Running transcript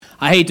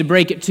I hate to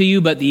break it to you,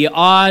 but the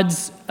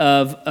odds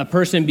of a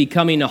person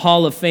becoming a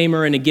Hall of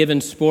Famer in a given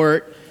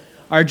sport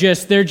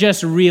they're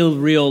just real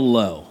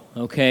low,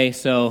 okay?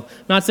 So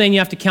I'm not saying you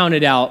have to count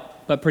it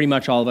out, but pretty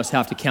much all of us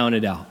have to count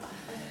it out.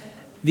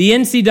 The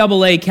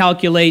NCAA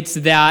calculates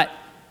that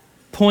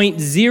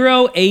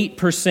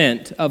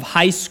 0.08% of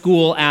high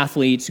school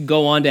athletes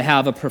go on to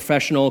have a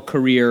professional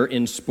career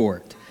in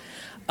sport.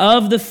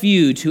 Of the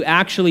few to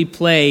actually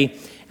play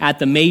at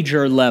the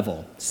major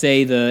level,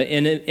 say the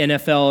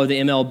NFL or the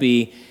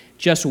MLB,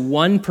 just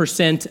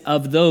 1%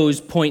 of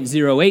those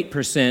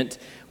 0.08%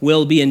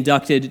 will be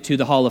inducted to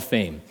the Hall of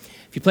Fame.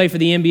 If you play for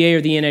the NBA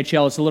or the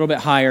NHL, it's a little bit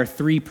higher,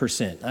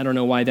 3%. I don't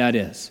know why that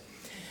is.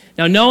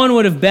 Now, no one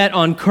would have bet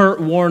on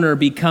Kurt Warner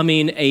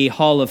becoming a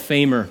Hall of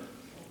Famer.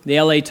 The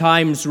LA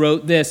Times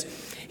wrote this: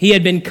 he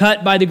had been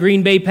cut by the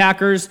Green Bay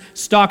Packers,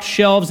 stocked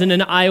shelves in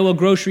an Iowa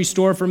grocery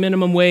store for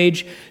minimum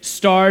wage,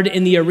 starred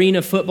in the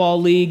Arena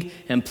Football League,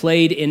 and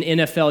played in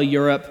NFL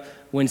Europe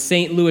when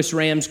St. Louis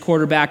Rams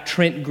quarterback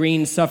Trent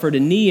Green suffered a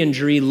knee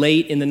injury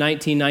late in the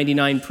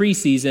 1999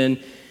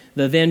 preseason.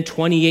 The then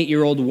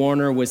 28-year-old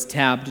Warner was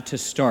tabbed to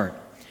start.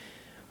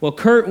 Well,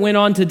 Kurt went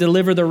on to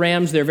deliver the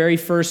Rams their very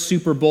first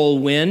Super Bowl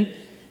win.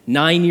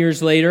 9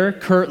 years later,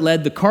 Kurt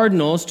led the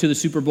Cardinals to the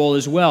Super Bowl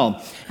as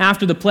well.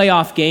 After the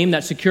playoff game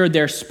that secured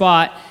their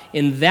spot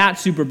in that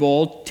Super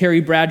Bowl, Terry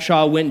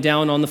Bradshaw went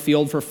down on the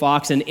field for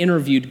Fox and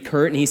interviewed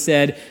Kurt, and he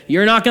said,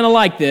 "You're not going to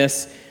like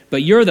this,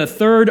 but you're the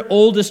third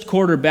oldest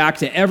quarterback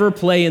to ever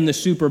play in the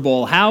Super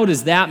Bowl. How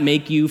does that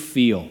make you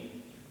feel?"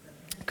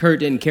 Kurt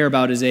didn't care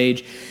about his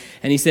age.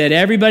 And he said,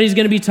 "Everybody's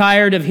going to be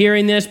tired of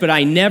hearing this, but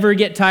I never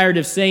get tired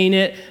of saying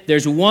it.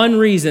 There's one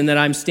reason that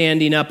I'm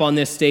standing up on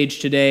this stage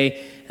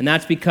today, and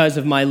that's because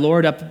of my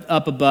Lord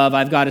up above.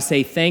 I've got to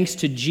say thanks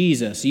to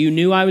Jesus. You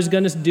knew I was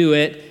going to do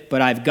it,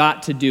 but I've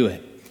got to do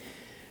it."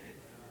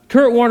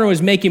 Kurt Warner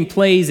was making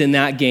plays in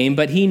that game,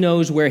 but he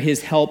knows where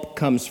his help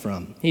comes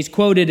from. He's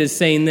quoted as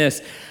saying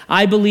this: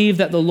 "I believe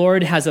that the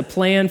Lord has a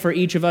plan for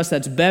each of us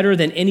that's better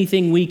than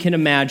anything we can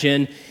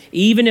imagine,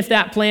 even if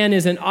that plan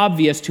isn't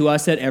obvious to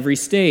us at every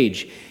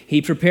stage. He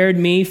prepared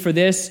me for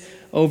this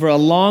over a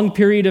long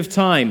period of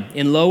time,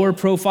 in lower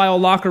profile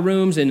locker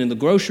rooms and in the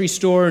grocery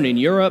store and in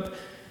Europe,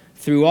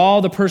 through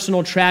all the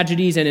personal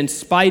tragedies and in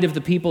spite of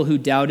the people who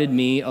doubted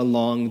me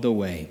along the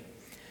way."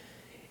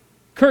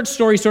 Kurt's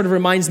story sort of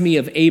reminds me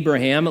of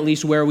Abraham, at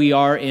least where we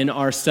are in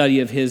our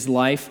study of his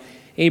life.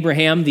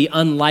 Abraham, the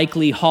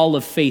unlikely Hall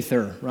of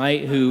Faither,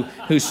 right, who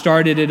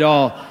started it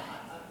all.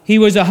 He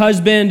was a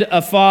husband,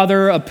 a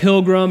father, a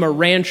pilgrim, a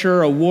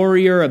rancher, a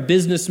warrior, a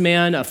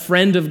businessman, a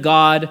friend of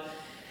God.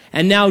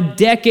 And now,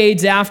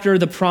 decades after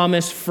the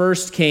promise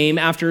first came,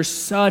 after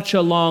such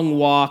a long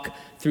walk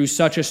through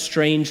such a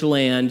strange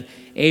land,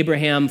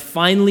 Abraham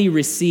finally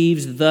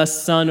receives the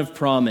son of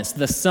promise,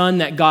 the son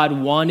that God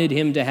wanted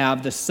him to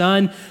have, the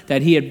son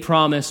that he had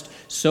promised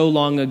so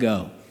long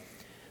ago.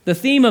 The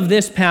theme of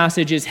this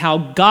passage is how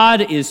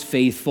God is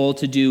faithful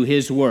to do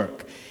his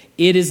work.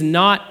 It is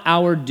not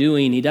our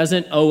doing. He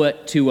doesn't owe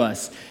it to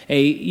us.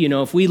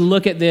 If we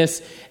look at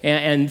this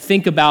and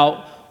think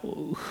about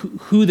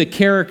who the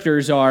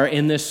characters are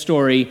in this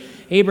story,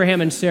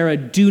 Abraham and Sarah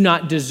do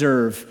not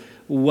deserve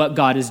what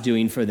God is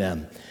doing for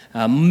them.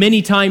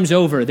 Many times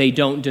over, they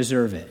don't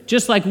deserve it.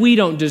 Just like we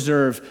don't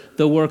deserve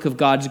the work of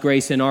God's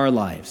grace in our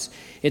lives.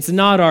 It's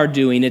not our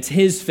doing, it's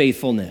his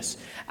faithfulness.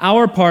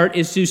 Our part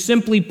is to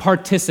simply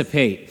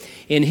participate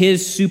in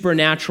his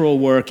supernatural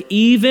work,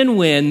 even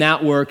when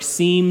that work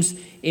seems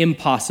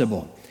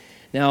impossible.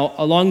 Now,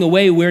 along the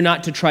way, we're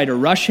not to try to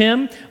rush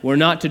him. We're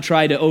not to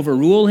try to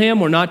overrule him.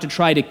 We're not to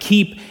try to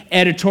keep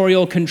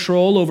editorial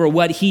control over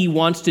what he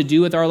wants to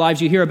do with our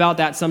lives. You hear about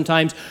that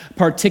sometimes,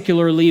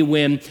 particularly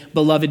when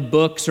beloved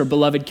books or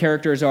beloved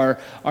characters are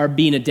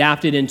being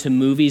adapted into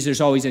movies.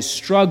 There's always a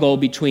struggle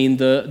between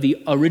the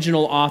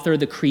original author,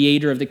 the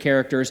creator of the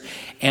characters,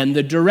 and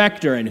the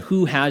director, and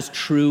who has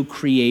true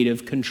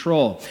creative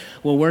control.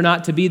 Well, we're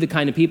not to be the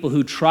kind of people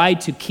who try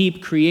to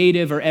keep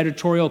creative or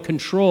editorial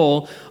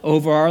control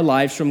over our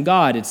lives from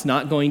God. It's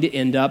not going to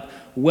end up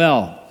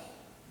well.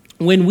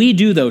 When we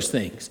do those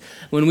things,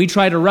 when we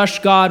try to rush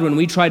God, when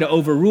we try to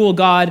overrule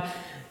God,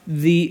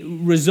 the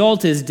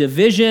result is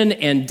division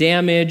and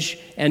damage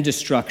and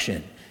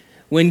destruction.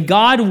 When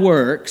God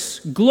works,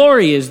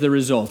 glory is the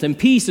result, and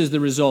peace is the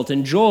result,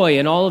 and joy,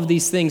 and all of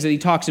these things that he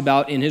talks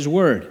about in his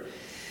word.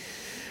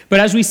 But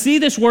as we see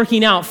this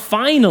working out,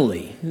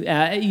 finally,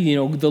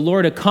 the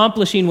Lord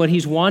accomplishing what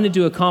he's wanted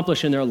to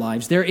accomplish in their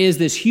lives, there is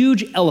this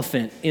huge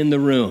elephant in the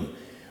room.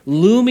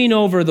 Looming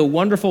over the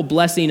wonderful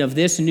blessing of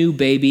this new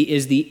baby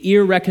is the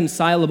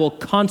irreconcilable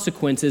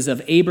consequences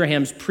of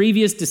Abraham's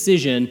previous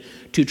decision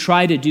to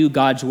try to do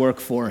God's work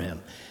for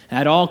him.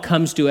 That all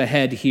comes to a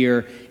head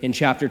here in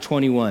chapter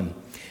 21.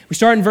 We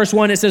start in verse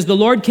 1. It says, "The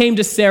Lord came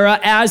to Sarah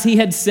as he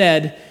had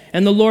said,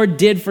 and the Lord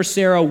did for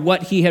Sarah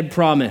what he had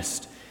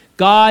promised.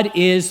 God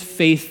is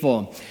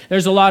faithful.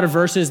 There's a lot of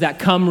verses that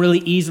come really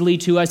easily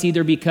to us,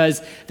 either because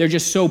they're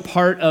just so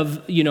part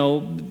of,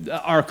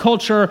 our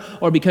culture,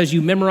 or because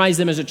you memorize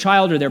them as a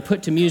child, or they're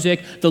put to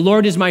music. The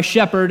Lord is my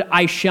shepherd,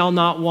 I shall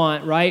not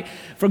want, right?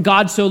 For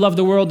God so loved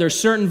the world. There's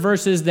certain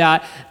verses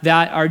that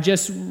are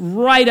just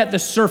right at the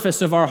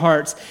surface of our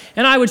hearts.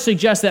 And I would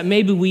suggest that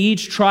maybe we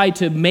each try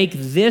to make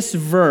this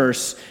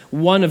verse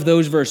one of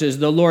those verses.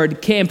 The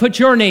Lord came, put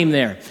your name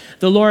there.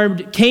 The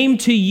Lord came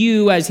to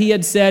you as he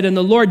had said, and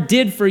the Lord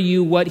did for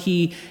you what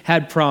he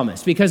had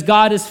promised. Because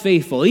God is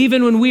faithful.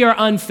 Even when we are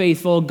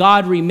unfaithful,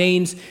 God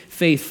remains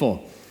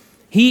faithful.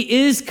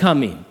 He is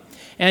coming,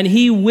 and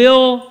he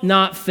will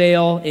not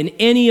fail in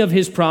any of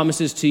his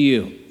promises to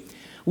you.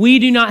 We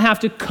do not have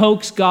to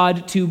coax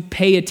God to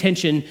pay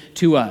attention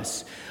to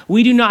us.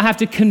 We do not have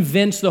to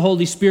convince the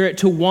Holy Spirit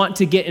to want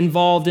to get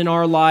involved in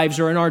our lives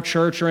or in our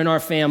church or in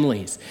our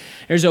families.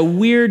 There's a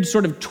weird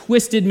sort of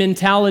twisted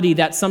mentality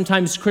that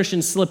sometimes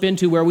Christians slip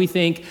into where we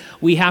think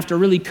we have to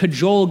really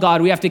cajole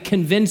God, we have to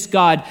convince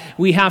God,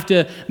 we have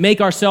to make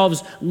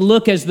ourselves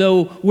look as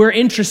though we're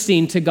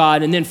interesting to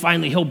God, and then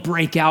finally he'll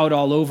break out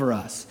all over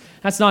us.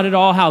 That's not at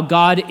all how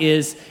God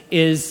is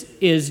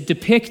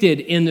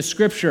depicted in the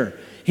Scripture.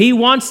 He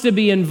wants to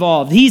be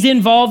involved. He's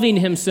involving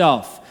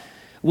himself.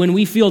 When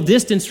we feel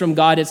distance from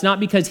God, it's not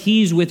because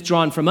he's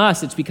withdrawn from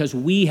us, it's because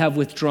we have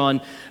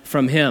withdrawn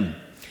from him.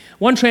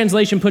 One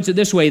translation puts it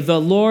this way: the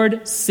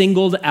Lord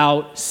singled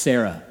out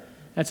Sarah.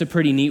 That's a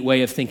pretty neat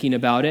way of thinking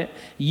about it.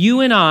 You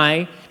and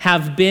I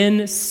have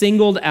been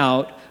singled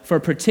out for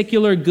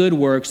particular good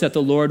works that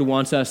the Lord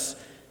wants us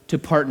to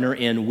partner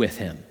in with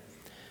him.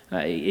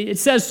 It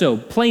says so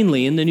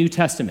plainly in the New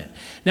Testament.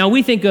 Now,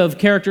 we think of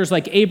characters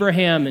like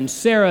Abraham and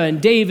Sarah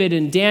and David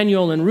and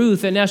Daniel and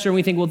Ruth and Esther, and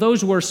we think, well,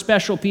 those were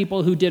special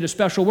people who did a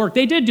special work.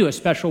 They did do a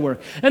special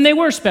work, and they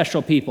were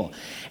special people.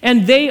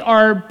 And they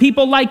are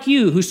people like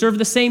you who serve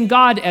the same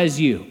God as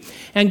you.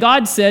 And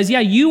God says, yeah,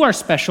 you are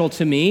special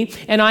to me,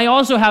 and I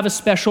also have a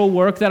special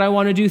work that I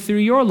want to do through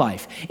your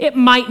life. It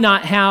might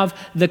not have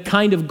the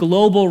kind of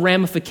global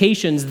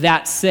ramifications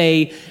that,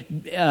 say,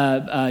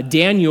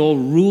 Daniel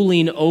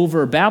ruling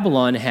over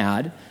Babylon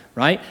had,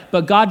 right?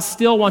 But God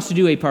still wants to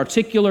do a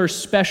particular,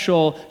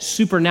 special,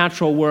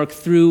 supernatural work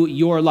through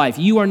your life.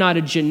 You are not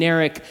a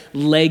generic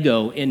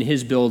Lego in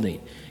his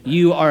building.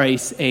 You are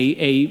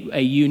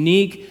a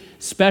unique,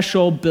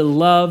 special,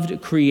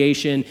 beloved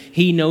creation.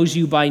 He knows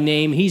you by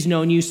name. He's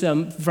known you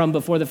from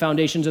before the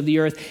foundations of the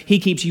earth. He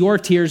keeps your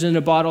tears in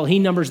a bottle. He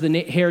numbers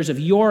the hairs of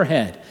your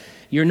head.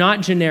 You're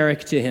not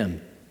generic to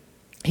him.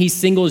 He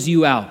singles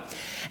you out.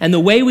 And the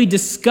way we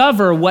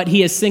discover what he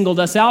has singled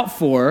us out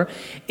for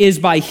is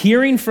by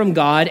hearing from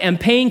God and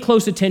paying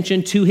close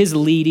attention to his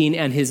leading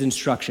and his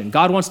instruction.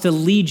 God wants to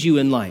lead you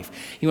in life.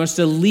 He wants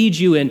to lead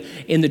you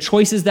in the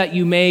choices that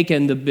you make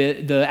and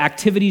the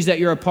activities that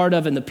you're a part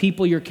of and the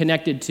people you're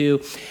connected to.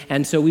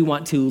 And so we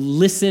want to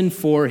listen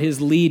for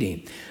his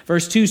leading.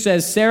 Verse 2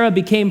 says, Sarah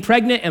became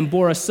pregnant and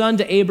bore a son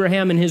to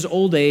Abraham in his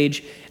old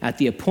age at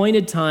the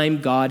appointed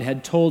time God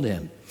had told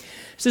him.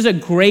 This is a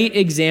great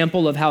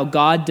example of how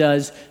God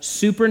does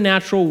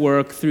supernatural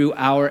work through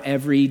our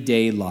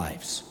everyday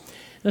lives.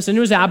 Listen, it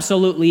was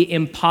absolutely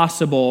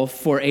impossible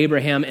for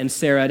Abraham and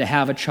Sarah to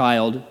have a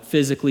child,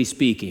 physically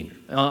speaking,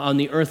 on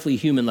the earthly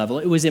human level.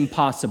 It was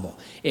impossible.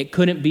 It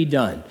couldn't be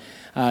done.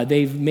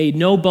 They've made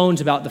no bones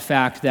about the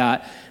fact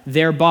that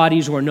their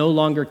bodies were no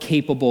longer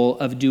capable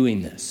of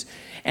doing this.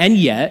 And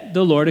yet,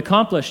 the Lord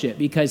accomplished it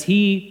because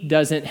he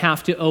doesn't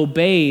have to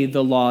obey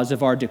the laws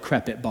of our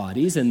decrepit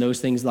bodies and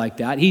those things like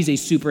that. He's a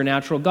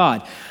supernatural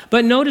God.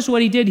 But notice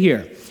what he did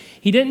here.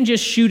 He didn't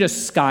just shoot a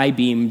sky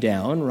beam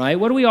down, right?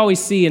 What do we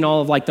always see in all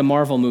of like the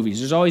Marvel movies?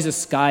 There's always a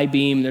sky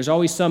beam. There's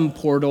always some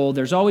portal.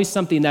 There's always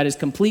something that is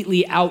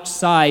completely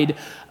outside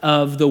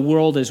of the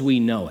world as we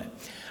know it.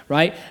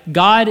 Right?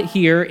 God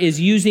here is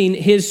using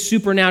his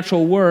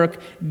supernatural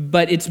work,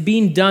 but it's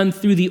being done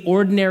through the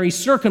ordinary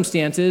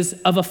circumstances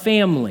of a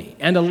family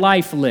and a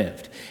life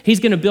lived. He's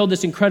going to build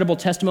this incredible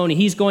testimony.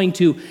 He's going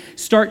to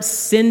start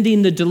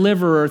sending the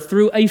deliverer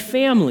through a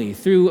family,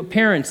 through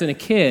parents and a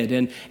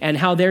kid, and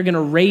how they're going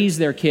to raise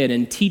their kid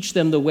and teach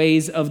them the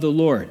ways of the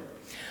Lord.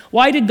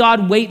 Why did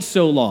God wait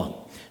so long?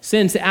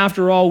 Since,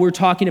 after all, we're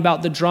talking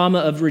about the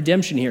drama of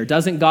redemption here.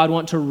 Doesn't God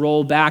want to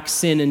roll back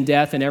sin and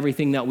death and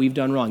everything that we've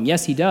done wrong?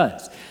 Yes, he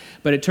does.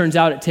 But it turns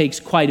out it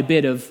takes quite a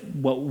bit of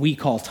what we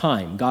call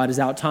time. God is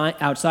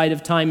outside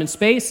of time and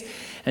space,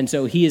 and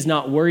so he is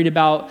not worried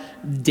about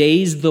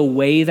days the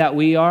way that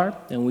we are.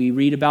 And we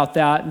read about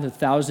that.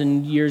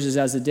 1,000 years is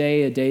as a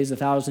day is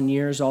 1,000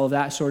 years, all of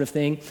that sort of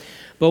thing.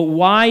 But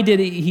why did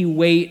he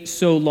wait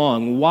so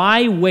long?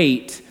 Why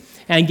wait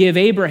and give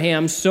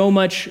Abraham so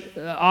much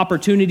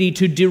opportunity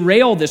to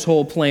derail this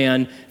whole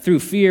plan through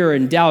fear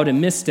and doubt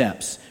and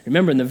missteps?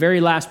 Remember, in the very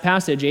last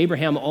passage,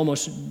 Abraham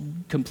almost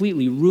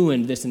completely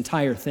ruined this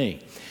entire thing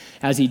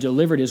as he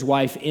delivered his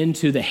wife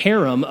into the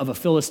harem of a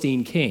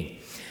Philistine king.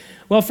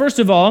 Well, first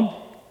of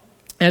all,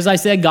 As I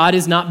said, God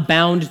is not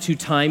bound to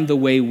time the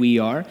way we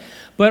are.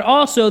 But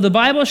also, the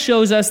Bible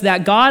shows us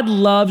that God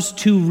loves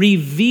to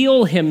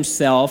reveal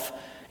himself,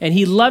 and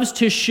he loves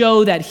to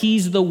show that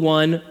he's the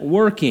one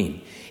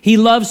working. He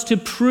loves to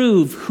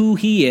prove who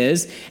he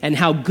is and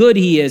how good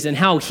he is and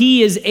how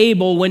he is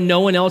able when no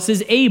one else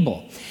is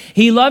able.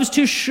 He loves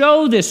to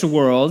show this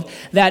world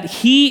that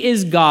he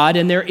is God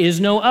and there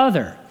is no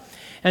other.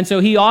 And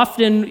so he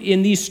often,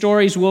 in these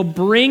stories, will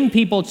bring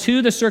people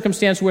to the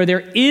circumstance where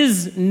there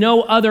is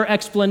no other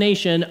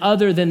explanation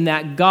other than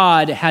that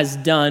God has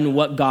done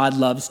what God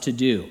loves to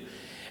do,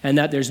 and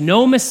that there's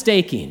no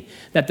mistaking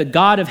that the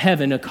God of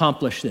heaven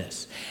accomplished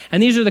this.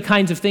 And these are the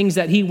kinds of things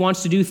that he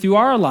wants to do through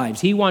our lives.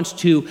 He wants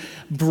to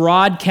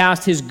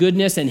broadcast his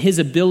goodness and his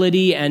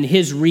ability and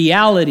his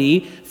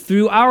reality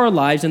through our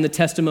lives and the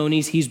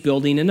testimonies he's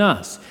building in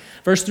us.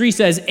 Verse 3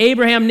 says,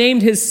 Abraham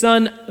named his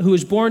son who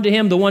was born to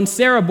him, the one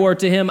Sarah bore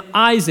to him,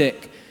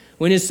 Isaac.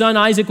 When his son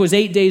Isaac was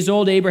 8 days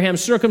old, Abraham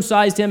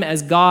circumcised him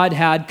as God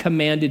had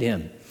commanded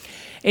him.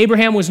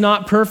 Abraham was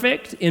not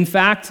perfect. In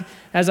fact,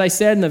 as I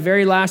said in the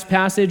very last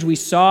passage, we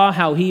saw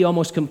how he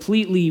almost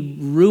completely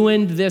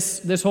ruined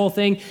this whole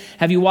thing.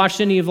 Have you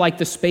watched any of like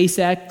the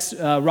SpaceX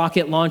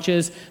rocket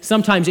launches?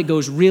 Sometimes it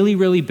goes really,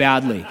 really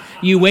badly.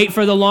 You wait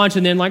for the launch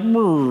and then like,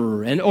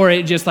 or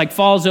it just like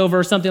falls over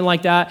or something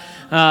like that,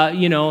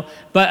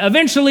 But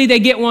eventually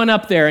they get one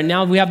up there, and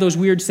now we have those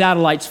weird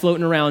satellites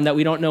floating around that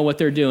we don't know what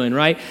they're doing,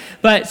 right?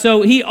 But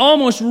so he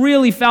almost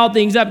really fouled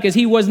things up because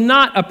he was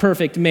not a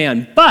perfect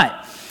man.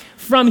 But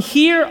from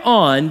here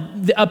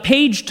on, a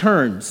page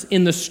turns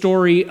in the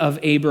story of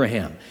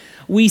Abraham.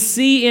 We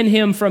see in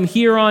him from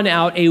here on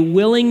out a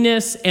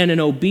willingness and an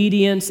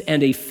obedience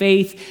and a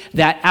faith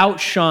that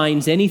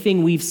outshines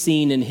anything we've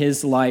seen in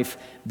his life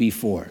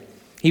before.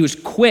 He was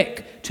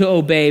quick to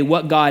obey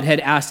what God had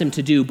asked him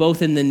to do,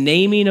 both in the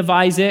naming of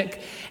Isaac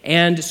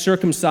and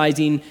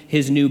circumcising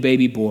his new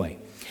baby boy.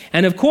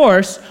 And of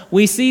course,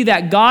 we see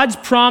that God's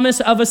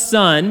promise of a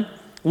son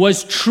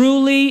was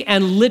truly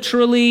and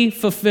literally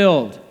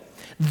fulfilled.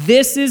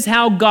 This is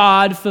how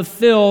God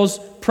fulfills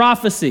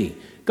prophecy.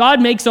 God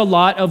makes a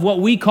lot of what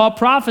we call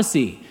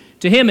prophecy.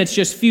 To him, it's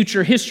just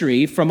future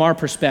history from our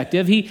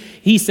perspective.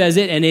 He says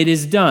it and it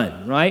is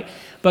done, right?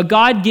 But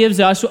God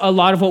gives us a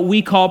lot of what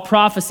we call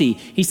prophecy.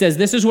 He says,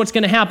 this is what's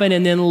going to happen,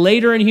 and then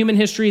later in human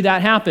history,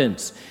 that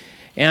happens.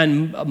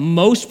 And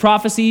most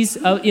prophecies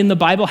in the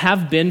Bible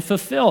have been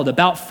fulfilled.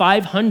 About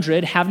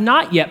 500 have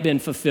not yet been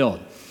fulfilled.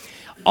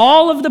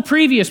 All of the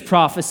previous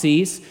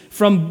prophecies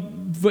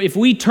if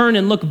we turn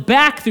and look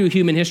back through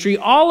human history,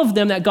 all of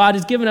them that God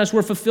has given us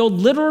were fulfilled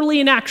literally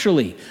and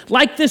actually,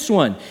 like this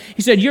one.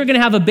 He said, you're going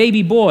to have a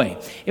baby boy.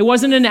 It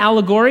wasn't an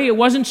allegory. It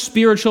wasn't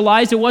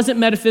spiritualized. It wasn't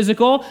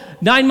metaphysical.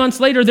 9 months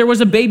later, there was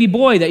a baby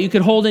boy that you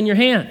could hold in your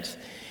hands.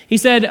 He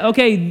said,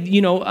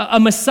 okay, a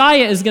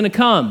Messiah is going to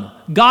come.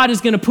 God is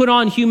going to put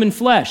on human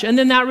flesh. And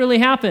then that really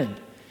happened.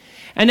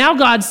 And now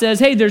God says,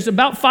 hey, there's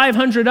about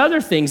 500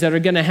 other things that are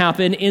going to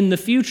happen in the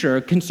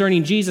future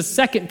concerning Jesus'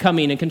 second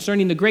coming and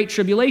concerning the Great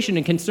Tribulation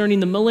and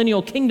concerning the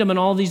millennial kingdom and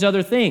all these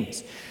other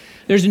things.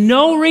 There's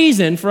no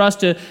reason for us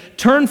to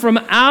turn from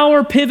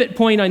our pivot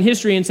point on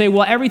history and say,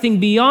 well, everything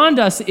beyond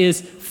us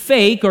is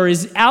fake or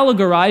is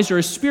allegorized or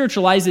is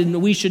spiritualized and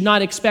we should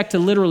not expect to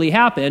literally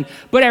happen,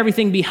 but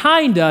everything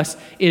behind us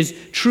is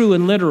true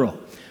and literal.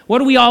 What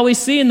do we always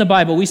see in the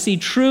Bible? We see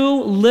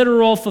true,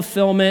 literal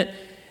fulfillment,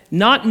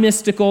 not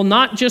mystical,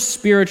 not just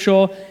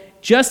spiritual.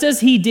 Just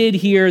as he did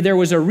here, there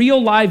was a real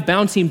live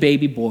bouncing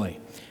baby boy.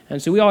 And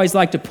so we always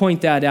like to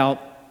point that out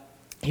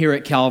here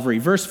at Calvary.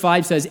 Verse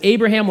 5 says,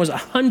 Abraham was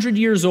 100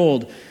 years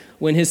old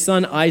when his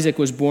son Isaac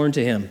was born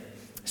to him.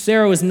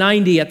 Sarah was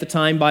 90 at the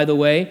time, by the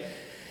way.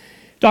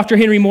 Dr.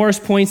 Henry Morris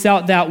points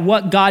out that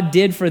what God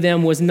did for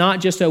them was not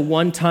just a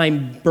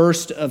one-time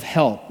burst of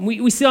help.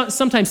 We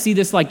sometimes see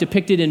this like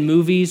depicted in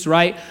movies,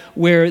 right?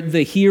 Where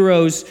the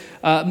heroes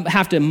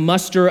have to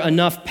muster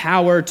enough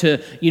power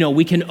to,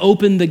 we can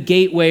open the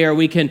gateway or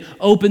we can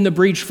open the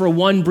breach for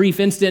one brief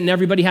instant and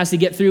everybody has to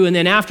get through. And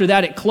then after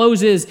that, it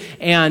closes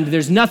and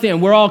there's nothing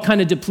and we're all kind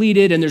of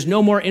depleted and there's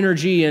no more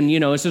energy and,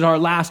 this is our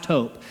last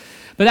hope.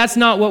 But that's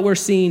not what we're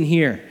seeing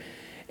here.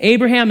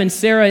 Abraham and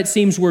Sarah, it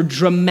seems, were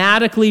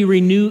dramatically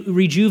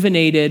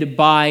rejuvenated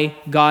by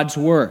God's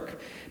work.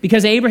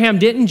 Because Abraham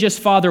didn't just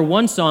father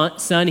one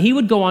son, he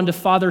would go on to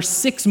father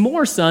 6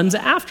 more sons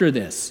after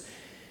this.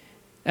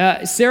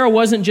 Sarah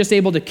wasn't just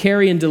able to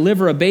carry and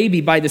deliver a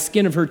baby by the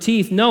skin of her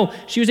teeth. No,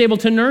 she was able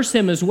to nurse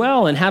him as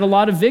well and had a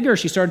lot of vigor.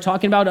 She started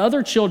talking about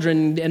other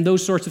children and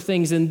those sorts of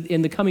things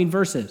in the coming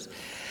verses.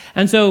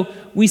 And so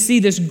we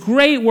see this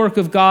great work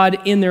of God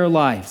in their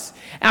lives.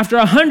 After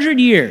 100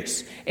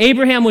 years,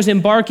 Abraham was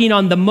embarking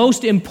on the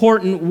most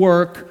important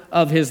work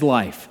of his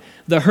life.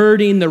 The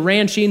herding, the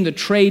ranching, the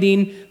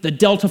trading, the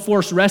Delta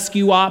Force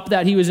rescue op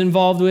that he was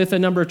involved with a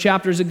number of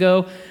chapters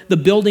ago, the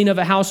building of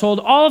a household.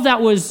 All of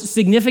that was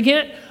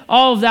significant.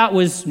 All of that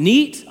was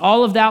neat.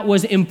 All of that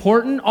was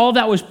important. All of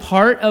that was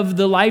part of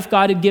the life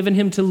God had given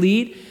him to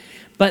lead.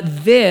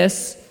 But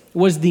this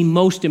was the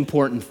most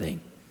important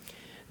thing.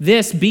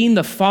 This being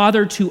the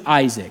father to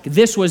Isaac,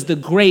 this was the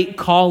great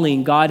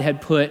calling God had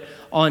put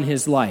on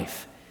his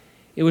life.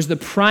 It was the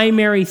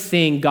primary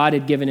thing God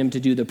had given him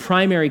to do, the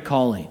primary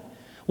calling.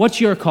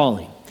 What's your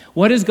calling?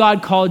 What has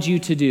God called you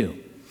to do?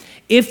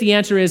 If the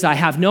answer is, I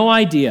have no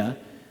idea,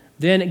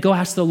 then go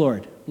ask the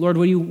Lord. Lord,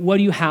 what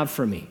do you have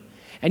for me?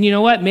 And you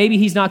know what? Maybe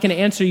he's not going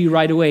to answer you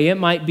right away. It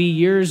might be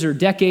years or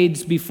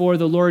decades before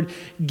the Lord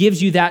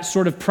gives you that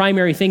sort of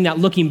primary thing that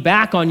looking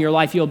back on your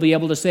life, you'll be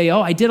able to say,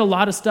 oh, I did a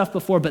lot of stuff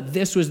before, but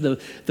this was the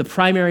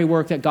primary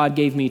work that God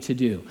gave me to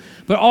do.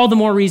 But all the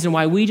more reason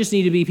why we just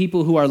need to be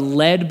people who are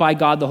led by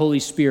God, the Holy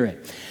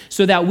Spirit,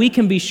 so that we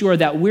can be sure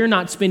that we're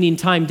not spending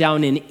time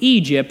down in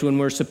Egypt when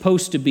we're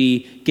supposed to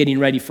be getting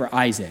ready for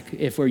Isaac,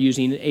 if we're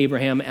using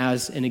Abraham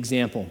as an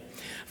example.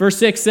 Verse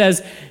 6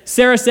 says,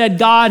 Sarah said,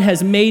 God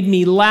has made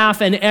me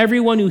laugh, and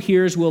everyone who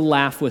hears will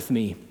laugh with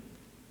me.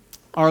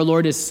 Our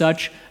Lord is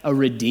such a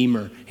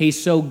redeemer.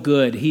 He's so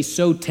good. He's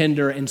so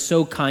tender and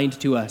so kind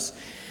to us.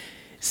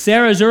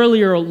 Sarah's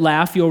earlier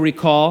laugh, you'll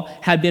recall,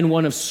 had been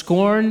one of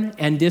scorn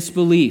and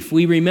disbelief.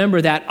 We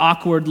remember that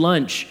awkward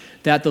lunch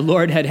that the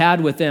Lord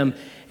had with them,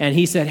 and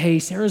he said, hey,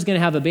 Sarah's going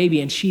to have a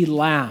baby, and she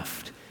laughed.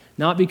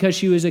 Not because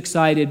she was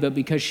excited, but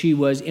because she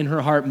was in her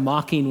heart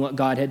mocking what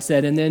God had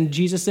said. And then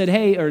Jesus said,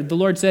 hey, or the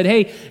Lord said,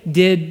 hey,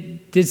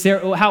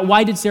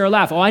 why did Sarah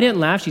laugh? Oh, I didn't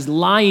laugh. She's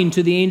lying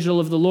to the angel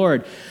of the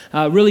Lord.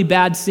 Really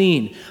bad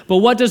scene. But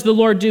what does the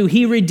Lord do?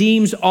 He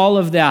redeems all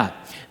of that.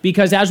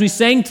 Because as we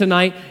sang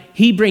tonight,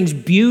 he brings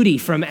beauty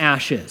from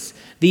ashes.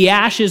 The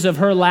ashes of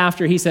her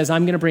laughter, he says,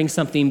 I'm going to bring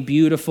something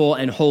beautiful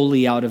and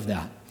holy out of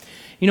that.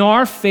 You know,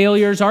 our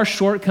failures, our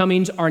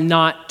shortcomings are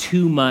not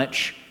too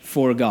much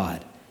for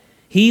God.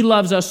 He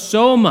loves us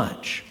so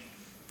much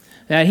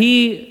that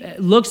he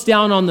looks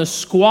down on the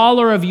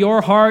squalor of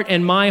your heart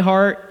and my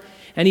heart,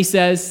 and he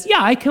says,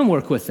 yeah, I can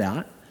work with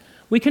that.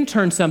 We can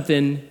turn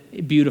something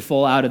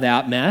beautiful out of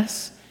that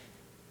mess.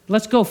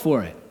 Let's go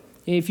for it.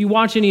 If you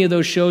watch any of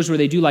those shows where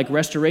they do like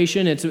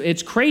restoration,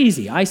 it's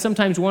crazy. I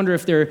sometimes wonder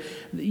if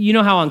you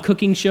know how on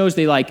cooking shows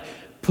they like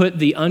put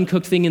the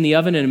uncooked thing in the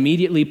oven and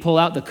immediately pull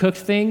out the cooked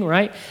thing,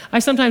 right? I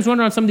sometimes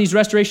wonder on some of these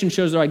restoration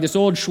shows, they're like this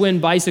old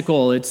Schwinn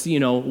bicycle. It's,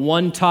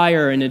 one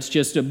tire and it's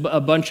just a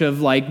bunch of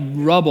like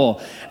rubble.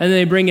 And then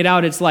they bring it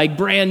out, it's like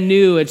brand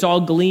new, it's all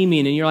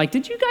gleaming. And you're like,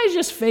 did you guys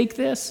just fake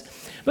this?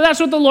 But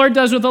that's what the Lord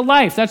does with a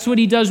life. That's what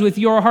he does with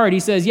your heart. He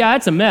says, yeah,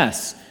 it's a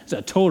mess. It's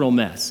a total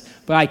mess.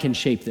 But I can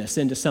shape this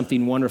into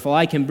something wonderful.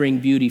 I can bring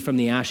beauty from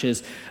the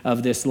ashes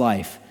of this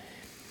life.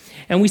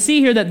 And we see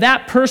here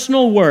that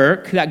personal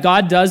work that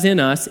God does in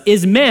us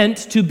is meant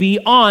to be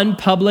on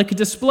public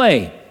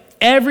display.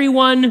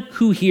 Everyone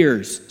who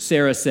hears,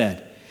 Sarah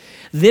said.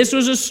 This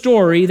was a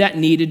story that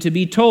needed to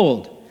be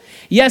told.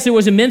 Yes, it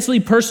was immensely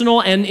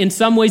personal and in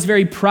some ways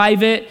very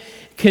private.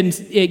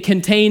 It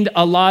contained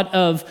a lot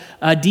of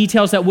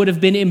details that would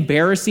have been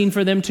embarrassing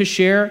for them to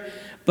share.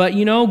 But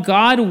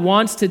God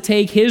wants to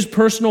take his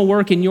personal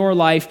work in your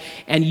life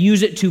and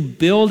use it to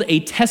build a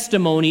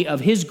testimony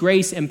of his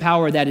grace and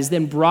power that is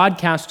then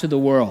broadcast to the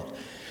world.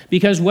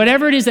 Because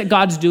whatever it is that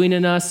God's doing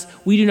in us,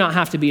 we do not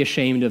have to be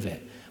ashamed of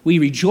it. We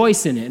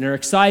rejoice in it and are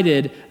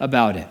excited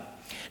about it.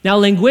 Now,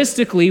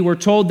 linguistically, we're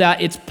told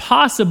that it's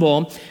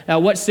possible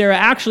that what Sarah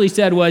actually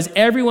said was,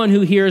 everyone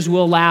who hears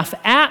will laugh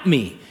at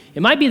me.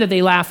 It might be that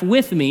they laugh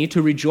with me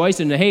to rejoice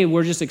and, hey,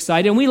 we're just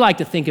excited. And we like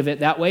to think of it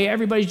that way.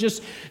 Everybody's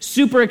just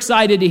super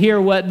excited to hear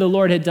what the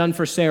Lord had done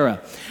for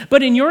Sarah.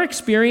 But in your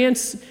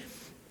experience,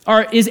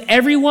 is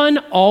everyone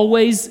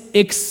always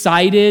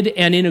excited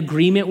and in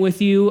agreement with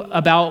you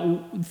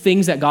about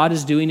things that God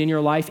is doing in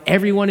your life?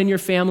 Everyone in your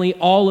family,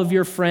 all of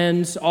your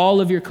friends, all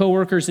of your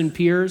coworkers and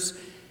peers?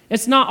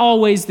 It's not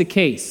always the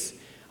case.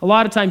 A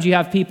lot of times you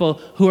have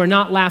people who are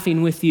not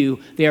laughing with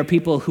you. They are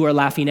people who are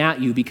laughing at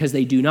you because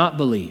they do not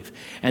believe.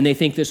 And they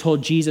think this whole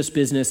Jesus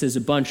business is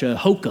a bunch of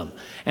hokum.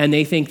 And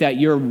they think that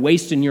you're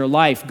wasting your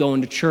life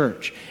going to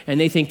church. And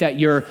they think that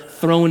you're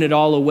throwing it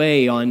all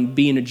away on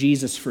being a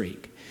Jesus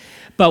freak.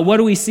 But what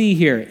do we see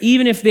here?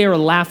 Even if they were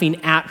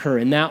laughing at her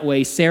in that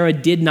way, Sarah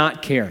did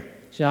not care.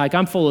 She's like,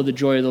 I'm full of the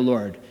joy of the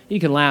Lord. You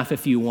can laugh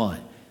if you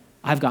want.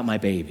 I've got my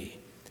baby.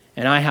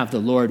 And I have the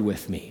Lord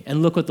with me.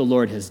 And look what the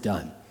Lord has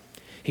done.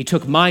 He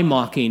took my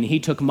mocking, he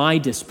took my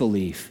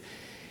disbelief,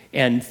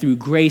 and through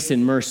grace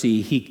and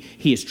mercy,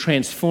 he has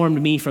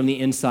transformed me from the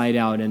inside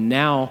out, and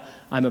now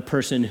I'm a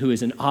person who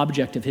is an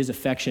object of his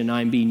affection.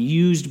 I'm being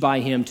used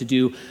by him to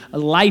do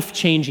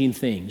life-changing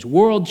things,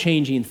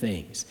 world-changing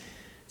things.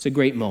 It's a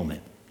great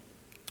moment.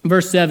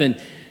 Verse 7,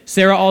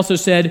 Sarah also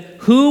said,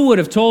 who would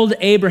have told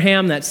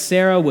Abraham that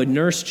Sarah would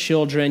nurse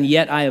children,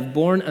 yet I have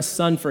borne a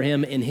son for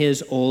him in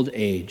his old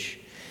age.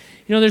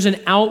 There's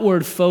an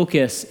outward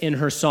focus in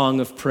her song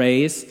of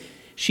praise.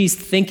 She's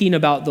thinking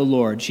about the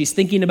Lord. She's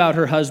thinking about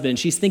her husband.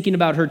 She's thinking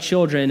about her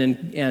children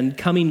and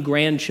coming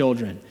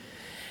grandchildren.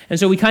 And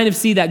so we kind of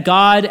see that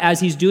God, as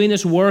he's doing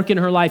this work in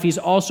her life, he's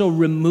also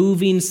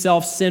removing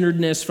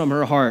self-centeredness from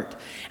her heart.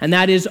 And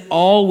that is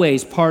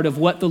always part of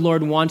what the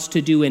Lord wants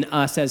to do in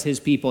us as his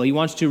people. He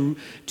wants to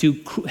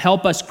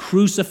help us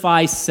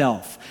crucify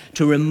self,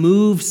 to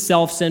remove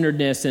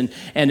self-centeredness and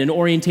an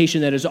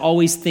orientation that is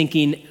always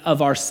thinking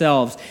of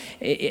ourselves.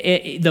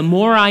 The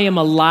more I am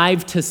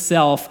alive to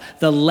self,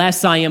 the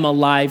less I am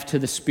alive to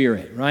the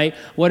Spirit, right?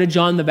 What did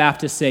John the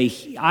Baptist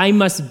say? I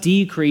must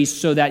decrease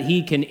so that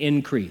he can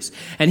increase.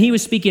 And he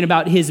was speaking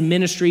about his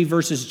ministry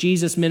versus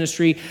Jesus'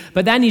 ministry,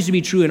 but that needs to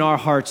be true in our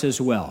hearts as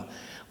well,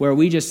 where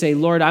we just say,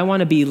 Lord, I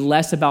want to be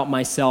less about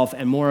myself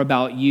and more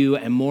about you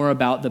and more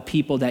about the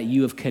people that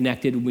you have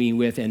connected me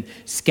with and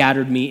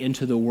scattered me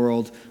into the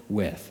world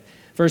with.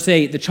 Verse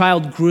 8, the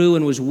child grew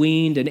and was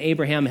weaned, and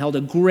Abraham held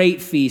a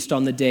great feast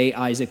on the day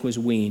Isaac was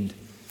weaned.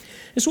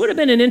 This would have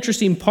been an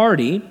interesting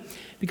party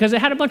because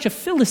it had a bunch of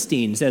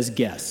Philistines as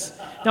guests.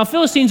 Now,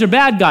 Philistines are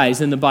bad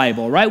guys in the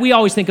Bible, right? We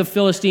always think of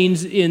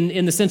Philistines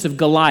in the sense of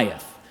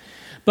Goliath.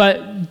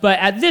 But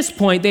at this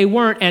point, they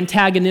weren't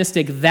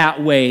antagonistic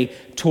that way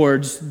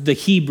towards the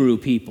Hebrew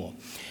people.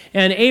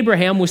 And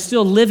Abraham was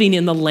still living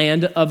in the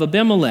land of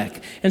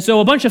Abimelech. And so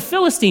a bunch of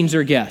Philistines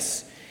are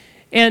guests.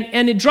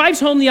 And it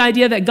drives home the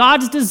idea that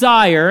God's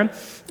desire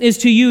is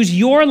to use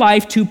your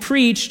life to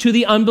preach to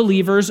the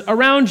unbelievers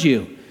around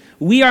you.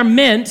 We are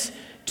meant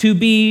to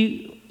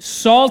be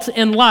salt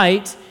and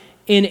light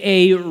in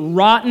a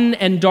rotten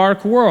and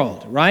dark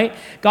world, right?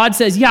 God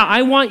says, yeah,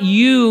 I want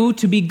you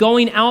to be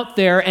going out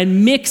there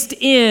and mixed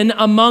in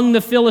among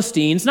the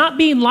Philistines, not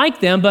being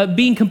like them, but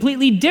being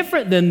completely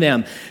different than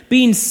them,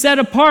 being set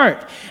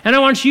apart. And I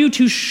want you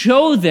to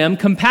show them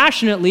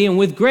compassionately and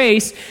with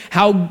grace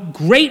how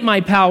great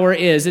my power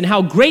is and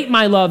how great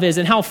my love is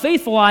and how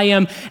faithful I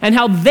am and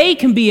how they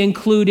can be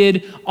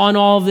included on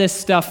all this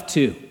stuff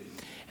too.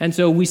 And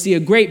so we see a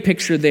great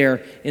picture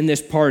there in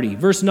this party.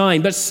 Verse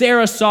 9, but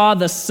Sarah saw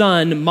the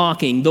son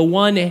mocking, the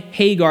one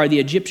Hagar the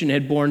Egyptian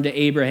had borne to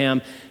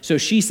Abraham. So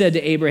she said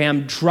to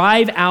Abraham,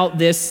 drive out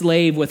this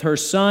slave with her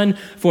son,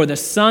 for the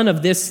son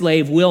of this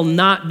slave will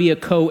not be a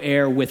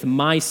co-heir with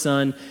my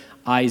son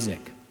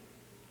Isaac.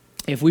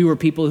 If we were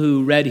people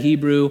who read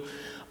Hebrew,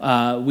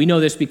 we know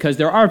this because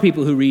there are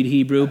people who read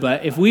Hebrew,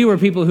 but if we were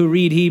people who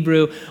read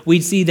Hebrew,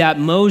 we'd see that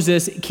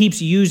Moses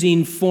keeps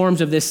using forms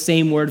of this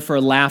same word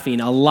for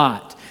laughing a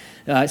lot.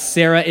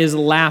 Sarah is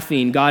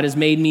laughing. God has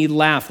made me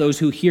laugh. Those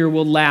who hear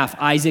will laugh.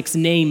 Isaac's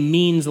name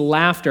means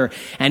laughter.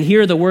 And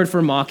here the word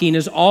for mocking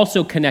is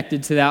also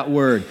connected to that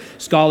word.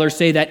 Scholars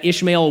say that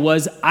Ishmael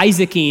was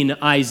Isaacing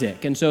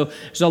Isaac. And so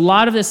there's a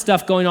lot of this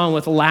stuff going on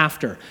with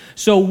laughter.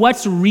 So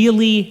what's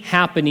really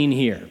happening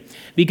here?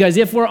 Because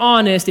if we're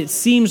honest, it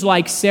seems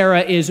like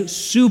Sarah is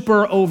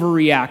super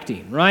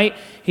overreacting, right?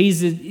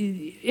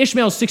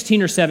 Ishmael's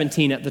 16 or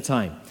 17 at the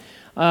time.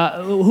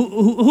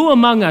 Who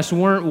among us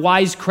weren't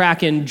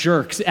wisecracking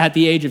jerks at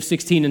the age of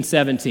 16 and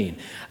 17?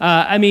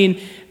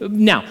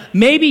 Now,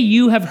 maybe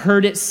you have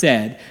heard it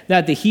said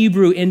that the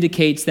Hebrew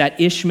indicates that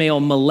Ishmael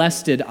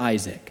molested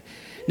Isaac.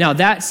 Now,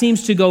 that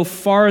seems to go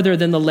farther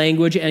than the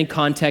language and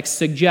context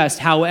suggest.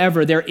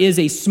 However, there is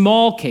a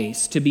small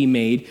case to be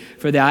made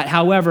for that.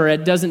 However,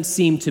 it doesn't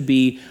seem to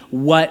be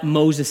what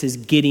Moses is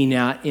getting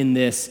at in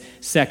this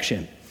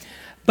section.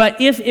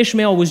 But if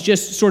Ishmael was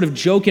just sort of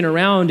joking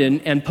around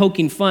and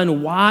poking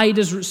fun, why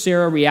does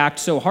Sarah react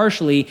so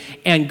harshly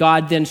and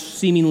God then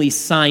seemingly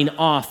sign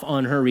off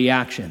on her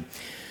reaction?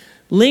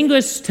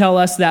 Linguists tell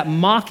us that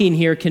mocking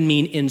here can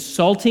mean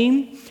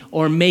insulting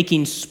or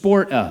making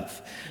sport of.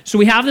 So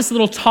we have this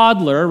little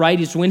toddler, right?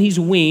 When he's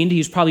weaned,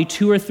 he's probably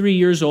 2 or 3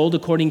 years old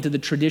according to the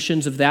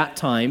traditions of that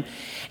time.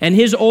 And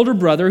his older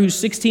brother, who's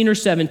 16 or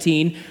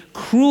 17,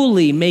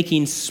 cruelly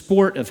making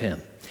sport of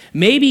him.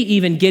 Maybe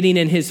even getting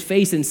in his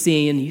face and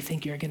saying, you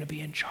think you're going to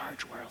be in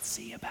charge? We'll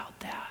see about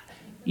that.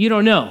 You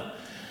don't know.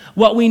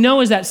 What we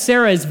know is that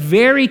Sarah is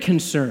very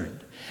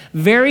concerned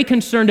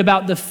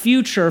about the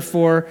future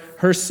for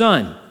her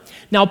son.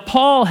 Now,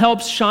 Paul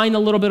helps shine a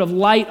little bit of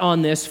light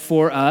on this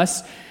for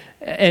us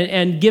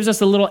and gives us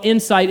a little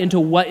insight into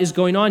what is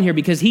going on here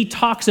because he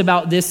talks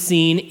about this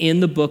scene in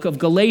the book of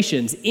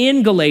Galatians.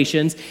 In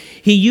Galatians,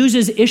 he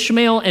uses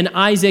Ishmael and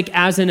Isaac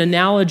as an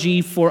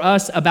analogy for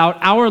us about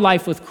our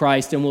life with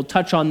Christ, and we'll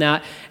touch on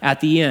that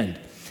at the end.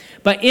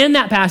 But in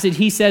that passage,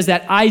 he says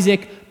that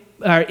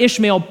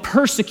Ishmael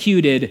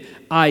persecuted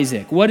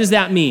Isaac. What does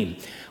that mean?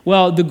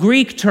 Well, the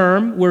Greek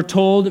term, we're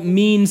told,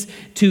 means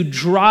to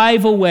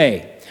drive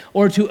away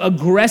or to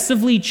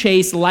aggressively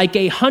chase like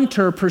a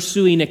hunter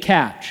pursuing a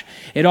catch.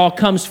 It all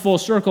comes full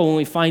circle when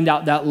we find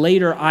out that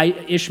later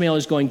Ishmael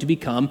is going to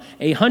become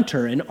a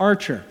hunter, an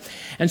archer.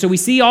 And so we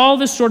see all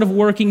this sort of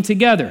working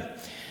together.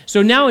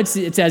 So now it's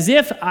as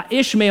if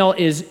Ishmael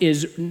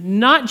is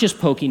not just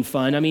poking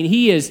fun. I mean,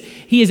 he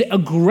is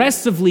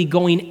aggressively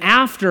going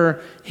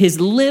after his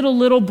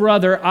little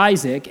brother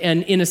Isaac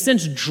and in a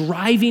sense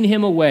driving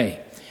him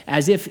away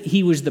as if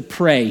he was the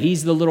prey.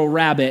 He's the little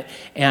rabbit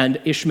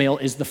and Ishmael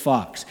is the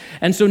fox.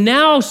 And so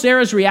now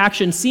Sarah's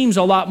reaction seems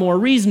a lot more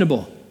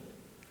reasonable.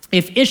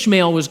 If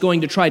Ishmael was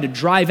going to try to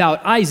drive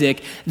out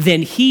Isaac,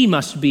 then he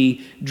must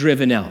be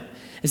driven out.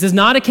 This is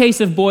not a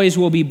case of boys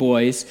will be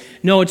boys.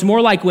 No, it's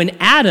more like when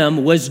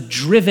Adam was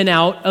driven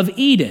out of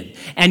Eden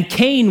and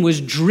Cain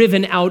was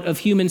driven out of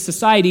human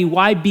society.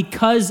 Why?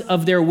 Because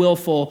of their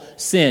willful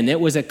sin. It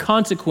was a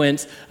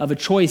consequence of a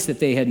choice that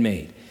they had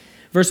made.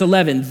 Verse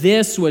 11,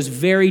 this was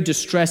very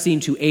distressing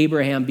to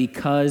Abraham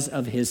because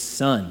of his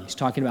son. He's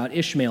talking about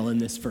Ishmael in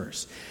this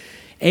verse.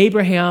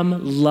 Abraham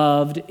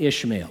loved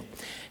Ishmael.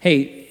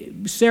 Hey,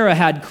 Sarah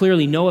had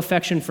clearly no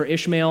affection for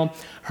Ishmael.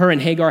 Her and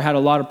Hagar had a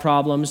lot of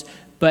problems.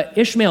 But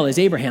Ishmael is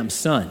Abraham's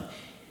son,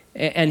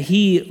 and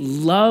he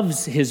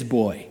loves his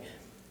boy.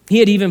 He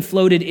had even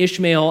floated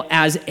Ishmael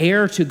as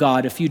heir to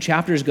God a few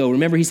chapters ago.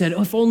 Remember, he said,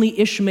 if only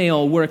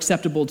Ishmael were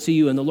acceptable to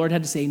you. And the Lord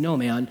had to say, no,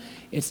 man,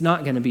 it's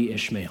not going to be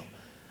Ishmael.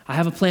 I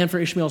have a plan for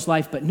Ishmael's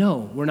life, but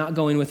no, we're not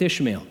going with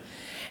Ishmael.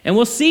 And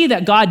we'll see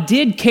that God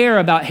did care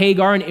about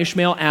Hagar and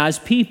Ishmael as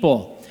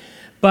people.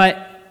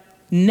 But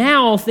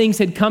now things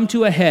had come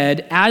to a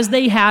head as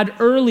they had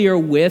earlier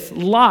with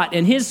Lot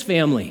and his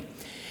family.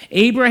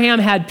 Abraham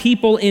had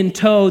people in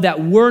tow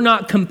that were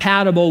not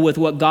compatible with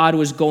what God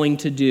was going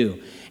to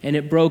do, and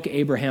it broke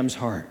Abraham's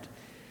heart.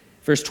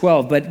 Verse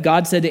 12, but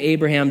God said to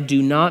Abraham,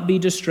 do not be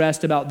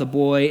distressed about the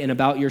boy and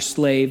about your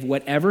slave.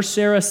 Whatever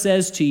Sarah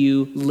says to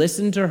you,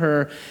 listen to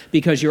her,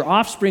 because your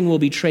offspring will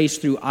be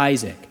traced through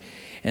Isaac.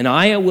 And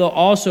I will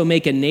also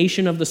make a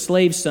nation of the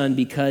slave's son,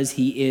 because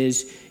he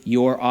is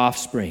your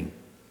offspring.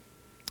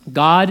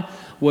 God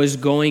was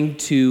going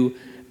to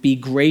be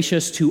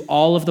gracious to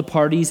all of the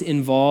parties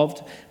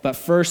involved, but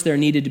first there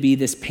needed to be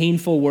this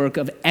painful work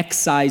of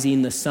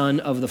excising the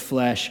son of the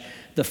flesh.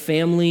 The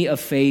family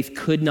of faith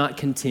could not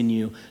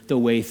continue the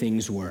way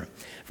things were.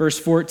 Verse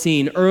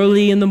 14,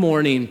 early in the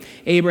morning,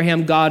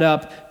 Abraham got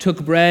up,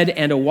 took bread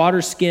and a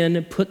water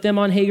skin, put them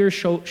on Hagar's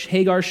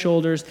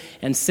shoulders,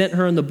 and sent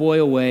her and the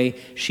boy away.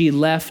 She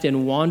left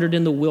and wandered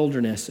in the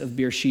wilderness of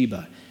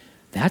Beersheba.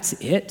 That's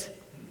it?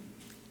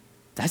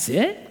 That's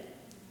it?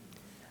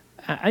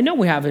 I know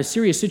we have a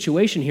serious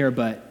situation here,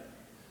 but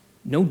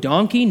no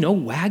donkey, no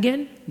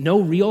wagon, no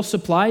real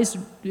supplies.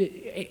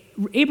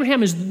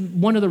 Abraham is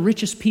one of the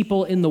richest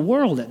people in the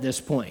world at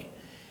this point.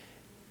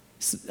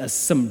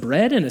 Some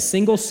bread and a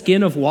single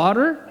skin of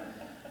water.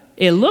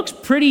 It looks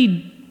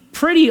pretty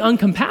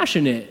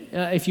uncompassionate,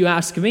 if you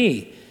ask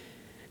me.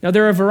 Now,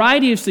 there are a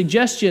variety of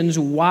suggestions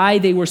why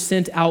they were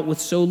sent out with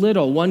so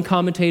little. One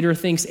commentator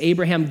thinks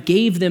Abraham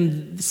gave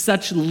them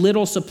such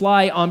little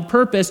supply on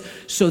purpose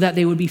so that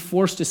they would be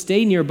forced to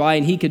stay nearby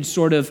and he could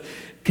sort of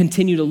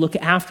continue to look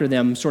after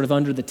them sort of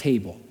under the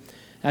table.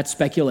 That's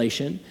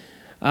speculation.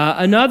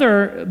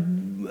 Another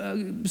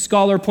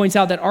scholar points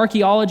out that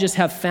archaeologists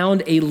have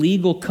found a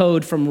legal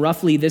code from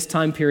roughly this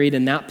time period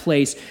in that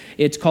place.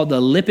 It's called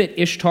the Lipit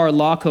Ishtar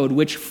Law Code,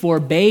 which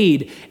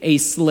forbade a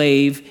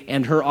slave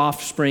and her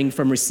offspring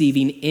from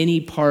receiving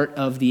any part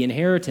of the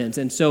inheritance.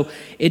 And so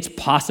it's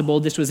possible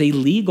this was a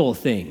legal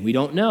thing. We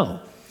don't know.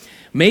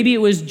 Maybe it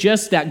was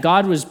just that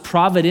God was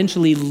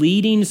providentially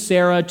leading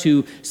Sarah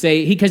to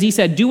say, because he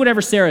said, do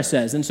whatever Sarah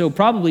says. And so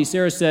probably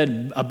Sarah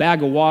said a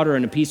bag of water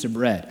and a piece of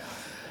bread.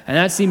 And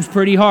that seems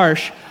pretty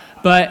harsh,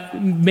 but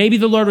maybe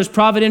the Lord was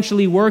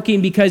providentially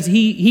working because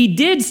he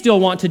did still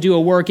want to do a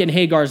work in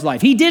Hagar's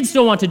life. He did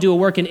still want to do a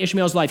work in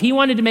Ishmael's life. He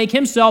wanted to make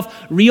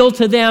himself real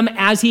to them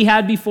as he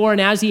had before and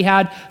as he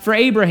had for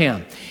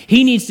Abraham.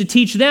 He needs to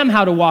teach them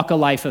how to walk a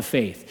life of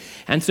faith.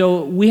 And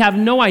so we have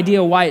no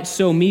idea why it's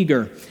so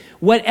meager.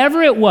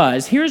 Whatever it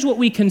was, here's what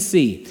we can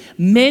see.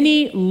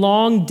 Many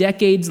long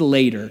decades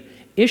later,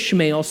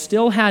 Ishmael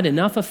still had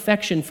enough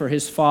affection for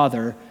his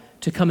father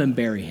to come and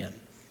bury him.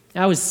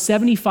 That was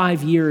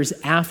 75 years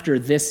after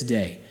this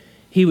day.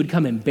 He would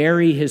come and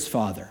bury his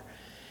father.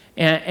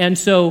 And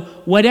so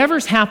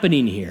whatever's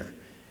happening here,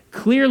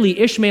 clearly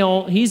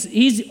Ishmael,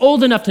 he's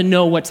old enough to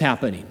know what's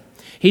happening.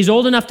 He's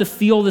old enough to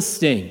feel the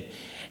sting.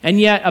 And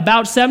yet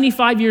about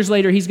 75 years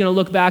later, he's going to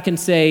look back and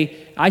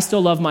say, I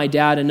still love my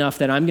dad enough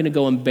that I'm going to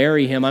go and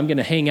bury him. I'm going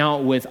to hang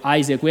out with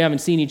Isaac. We haven't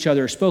seen each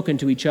other or spoken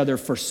to each other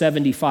for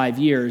 75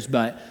 years,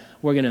 but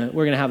we're going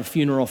to have a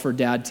funeral for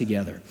dad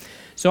together.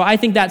 So I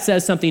think that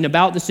says something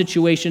about the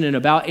situation and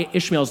about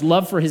Ishmael's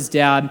love for his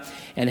dad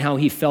and how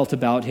he felt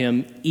about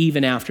him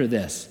even after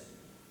this.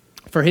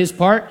 For his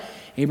part,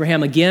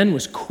 Abraham again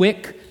was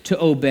quick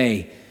to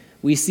obey.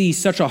 We see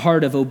such a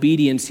heart of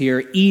obedience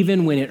here,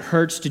 even when it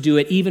hurts to do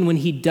it, even when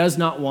he does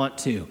not want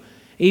to,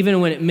 even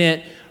when it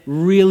meant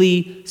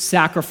really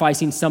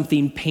sacrificing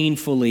something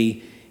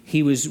painfully.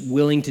 He was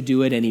willing to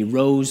do it, and he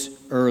rose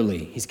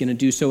early. He's going to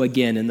do so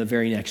again in the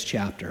very next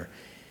chapter.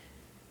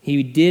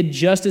 He did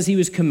just as he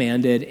was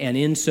commanded, and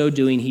in so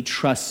doing, he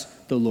trusts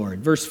the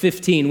Lord. Verse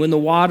 15, when the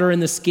water in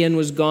the skin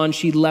was gone,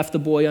 she left the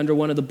boy under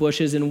one of the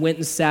bushes and went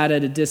and sat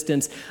at a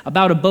distance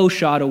about a bow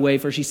shot away,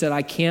 for she said,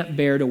 I can't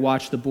bear to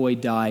watch the boy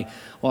die.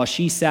 While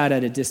she sat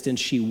at a distance,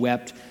 she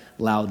wept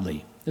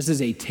loudly. This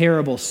is a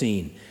terrible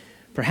scene.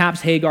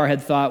 Perhaps Hagar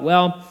had thought,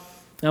 well,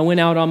 I went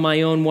out on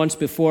my own once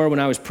before when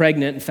I was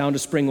pregnant and found a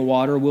spring of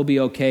water. We'll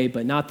be okay,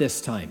 but not this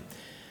time.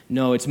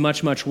 No, it's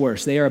much, much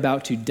worse. They are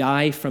about to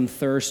die from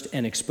thirst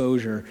and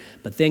exposure,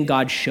 but then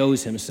God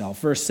shows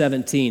himself. Verse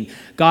 17,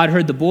 God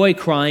heard the boy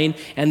crying,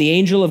 and the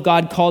angel of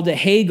God called to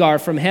Hagar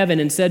from heaven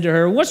and said to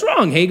her, "What's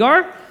wrong,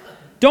 Hagar?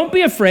 Don't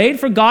be afraid,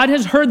 for God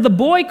has heard the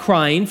boy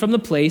crying from the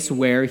place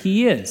where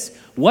he is."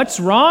 What's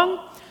wrong?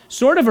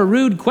 Sort of a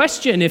rude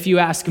question, if you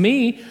ask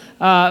me,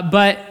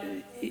 but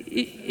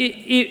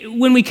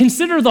when we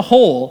consider the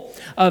whole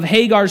of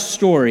Hagar's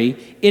story,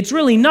 it's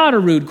really not a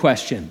rude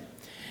question.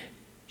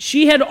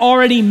 She had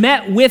already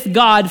met with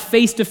God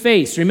face to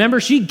face. Remember,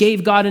 she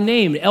gave God a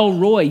name, El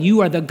Roi,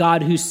 you are the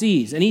God who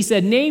sees. And he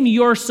said, "Name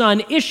your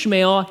son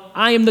Ishmael,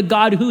 I am the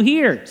God who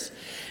hears."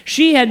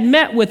 She had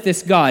met with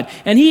this God,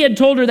 and he had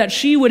told her that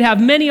she would have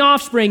many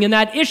offspring and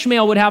that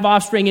Ishmael would have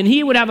offspring and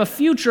he would have a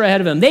future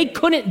ahead of him. They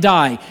couldn't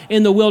die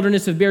in the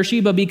wilderness of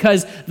Beersheba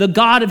because the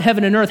God of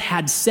heaven and earth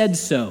had said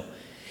so.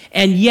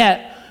 And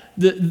yet,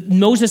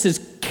 Moses is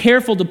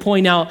careful to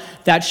point out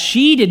that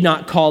she did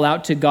not call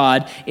out to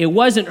God. It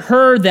wasn't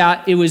her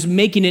that it was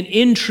making an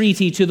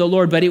entreaty to the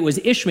Lord, but it was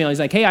Ishmael. He's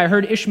like, "Hey, I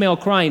heard Ishmael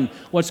crying.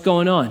 What's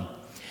going on?"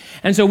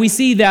 And so we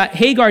see that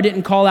Hagar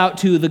didn't call out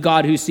to the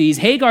God who sees.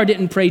 Hagar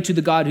didn't pray to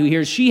the God who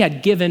hears. She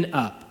had given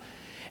up.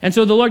 And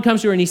so the Lord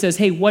comes to her and he says,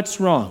 "Hey, what's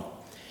wrong?"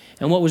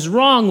 And what was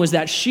wrong was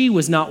that she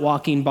was not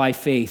walking by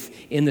faith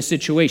in the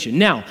situation.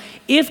 Now,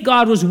 if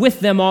God was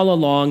with them all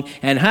along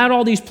and had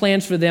all these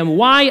plans for them,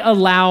 why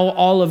allow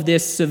all of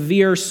this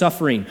severe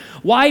suffering?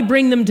 Why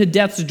bring them to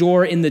death's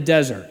door in the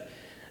desert?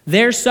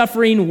 Their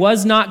suffering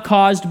was not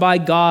caused by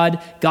God.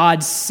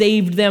 God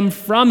saved them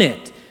from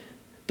it.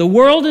 The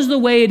world is the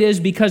way it is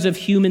because of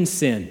human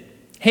sin.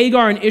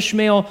 Hagar and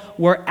Ishmael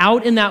were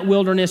out in that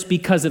wilderness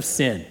because of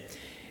sin.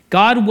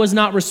 God was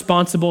not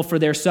responsible for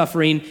their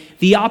suffering.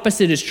 The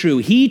opposite is true.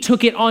 He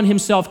took it on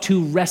himself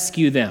to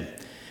rescue them,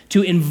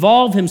 to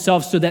involve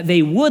himself so that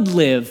they would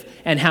live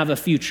and have a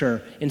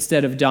future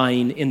instead of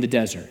dying in the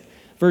desert.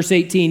 Verse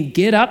 18,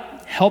 "Get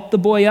up, help the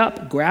boy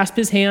up, grasp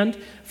his hand,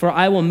 for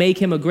I will make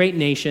him a great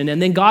nation."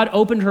 And then God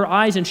opened her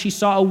eyes and she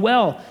saw a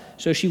well.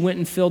 So she went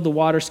and filled the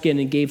water skin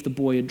and gave the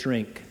boy a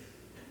drink.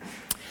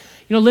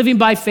 You know, living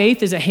by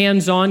faith is a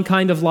hands-on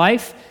kind of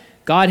life.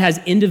 God has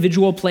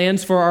individual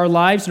plans for our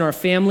lives and our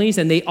families,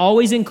 and they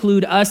always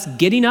include us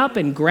getting up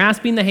and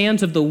grasping the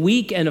hands of the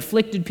weak and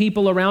afflicted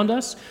people around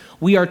us.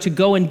 We are to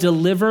go and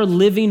deliver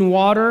living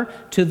water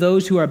to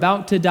those who are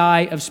about to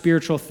die of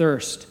spiritual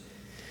thirst.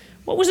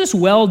 What was this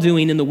well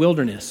doing in the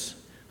wilderness?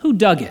 Who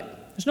dug it?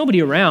 There's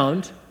nobody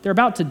around. They're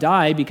about to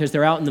die because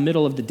they're out in the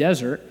middle of the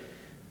desert.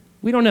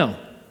 We don't know.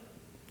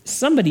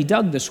 Somebody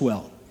dug this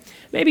well.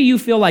 Maybe you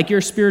feel like your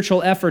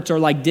spiritual efforts are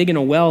like digging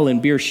a well in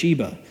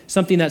Beersheba,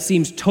 something that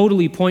seems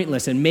totally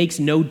pointless and makes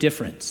no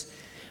difference.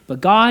 But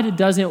God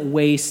doesn't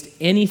waste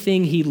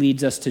anything he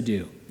leads us to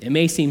do. It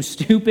may seem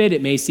stupid,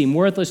 it may seem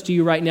worthless to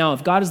you right now.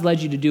 If God has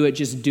led you to do it,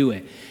 just do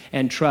it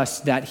and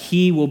trust that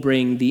he will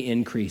bring the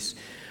increase.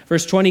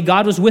 Verse 20,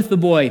 God was with the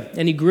boy,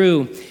 and he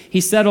grew. He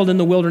settled in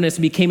the wilderness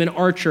and became an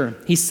archer.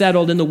 He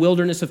settled in the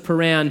wilderness of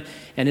Paran,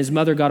 and his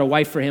mother got a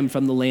wife for him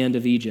from the land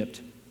of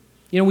Egypt.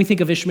 You know, we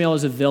think of Ishmael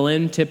as a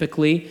villain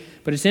typically,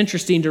 but it's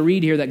interesting to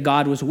read here that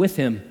God was with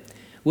him.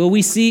 Will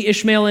we see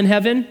Ishmael in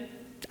heaven?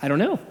 I don't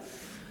know.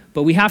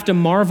 But we have to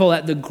marvel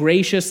at the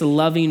gracious,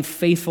 loving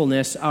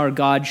faithfulness our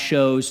God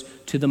shows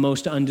to the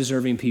most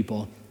undeserving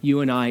people, you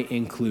and I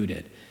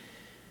included.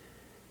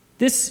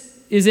 This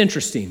is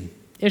interesting.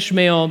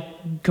 Ishmael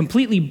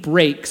completely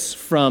breaks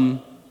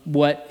from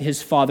what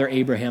his father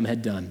Abraham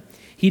had done.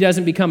 He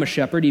doesn't become a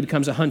shepherd, he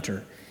becomes a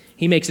hunter.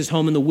 He makes his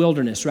home in the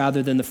wilderness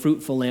rather than the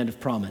fruitful land of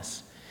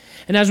promise.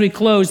 And as we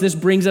close, this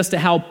brings us to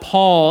how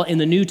Paul in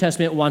the New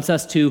Testament wants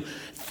us to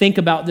think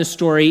about this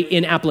story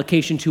in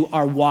application to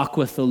our walk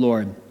with the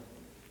Lord.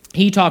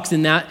 He talks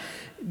in that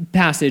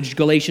passage,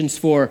 Galatians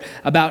 4,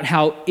 about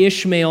how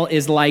Ishmael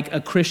is like a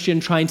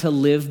Christian trying to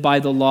live by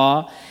the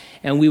law,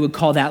 and we would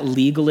call that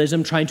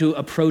legalism, trying to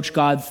approach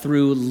God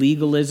through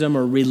legalism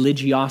or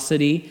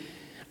religiosity.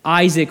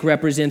 Isaac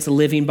represents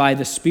living by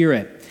the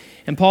Spirit.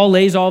 And Paul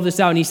lays all this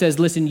out and he says,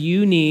 listen,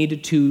 you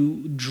need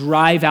to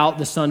drive out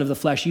the son of the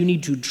flesh. You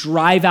need to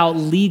drive out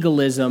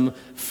legalism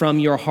from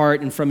your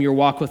heart and from your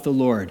walk with the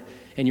Lord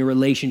and your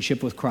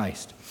relationship with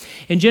Christ.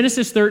 In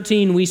Genesis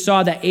 13, we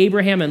saw that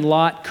Abraham and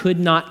Lot could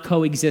not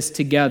coexist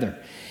together.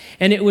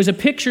 And it was a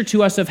picture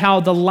to us of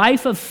how the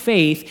life of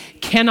faith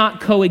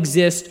cannot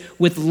coexist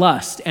with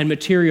lust and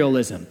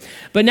materialism.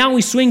 But now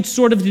we swing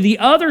sort of to the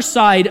other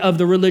side of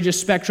the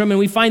religious spectrum, and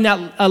we find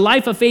that a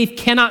life of faith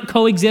cannot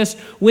coexist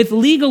with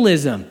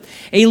legalism.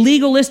 A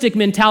legalistic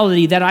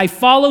mentality that I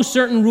follow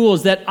certain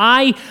rules, that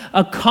I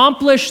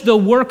accomplish the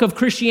work of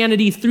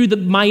Christianity through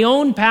my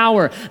own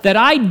power, that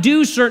I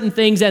do certain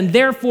things, and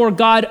therefore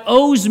God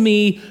owes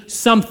me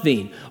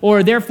something,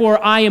 or therefore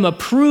I am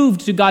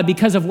approved to God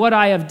because of what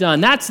I have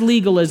done. That's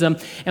legalism,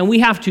 and we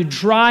have to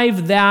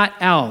drive that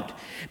out.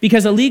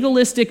 Because a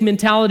legalistic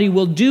mentality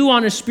will do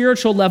on a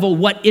spiritual level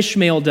what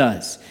Ishmael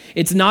does.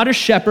 It's not a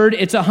shepherd,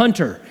 it's a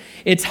hunter.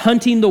 It's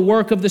hunting the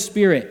work of the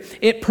Spirit.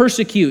 It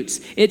persecutes.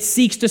 It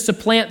seeks to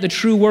supplant the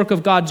true work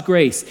of God's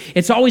grace.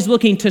 It's always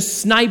looking to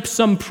snipe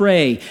some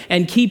prey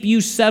and keep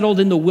you settled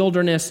in the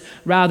wilderness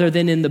rather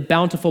than in the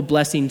bountiful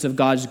blessings of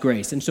God's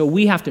grace. And so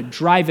we have to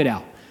drive it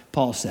out,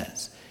 Paul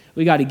says.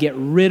 We got to get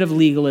rid of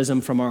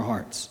legalism from our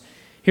hearts.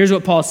 Here's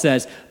what Paul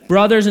says.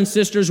 Brothers and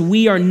sisters,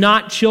 we are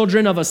not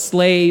children of a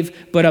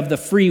slave, but of the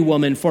free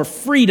woman. For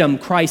freedom,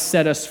 Christ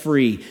set us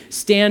free.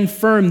 Stand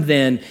firm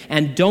then,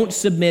 and don't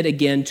submit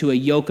again to a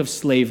yoke of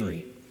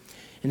slavery.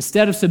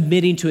 Instead of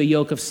submitting to a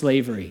yoke of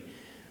slavery,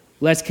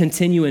 let's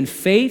continue in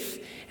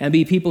faith and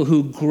be people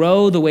who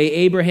grow the way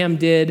Abraham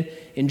did,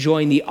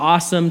 enjoying the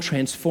awesome,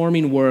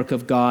 transforming work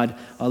of God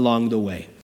along the way.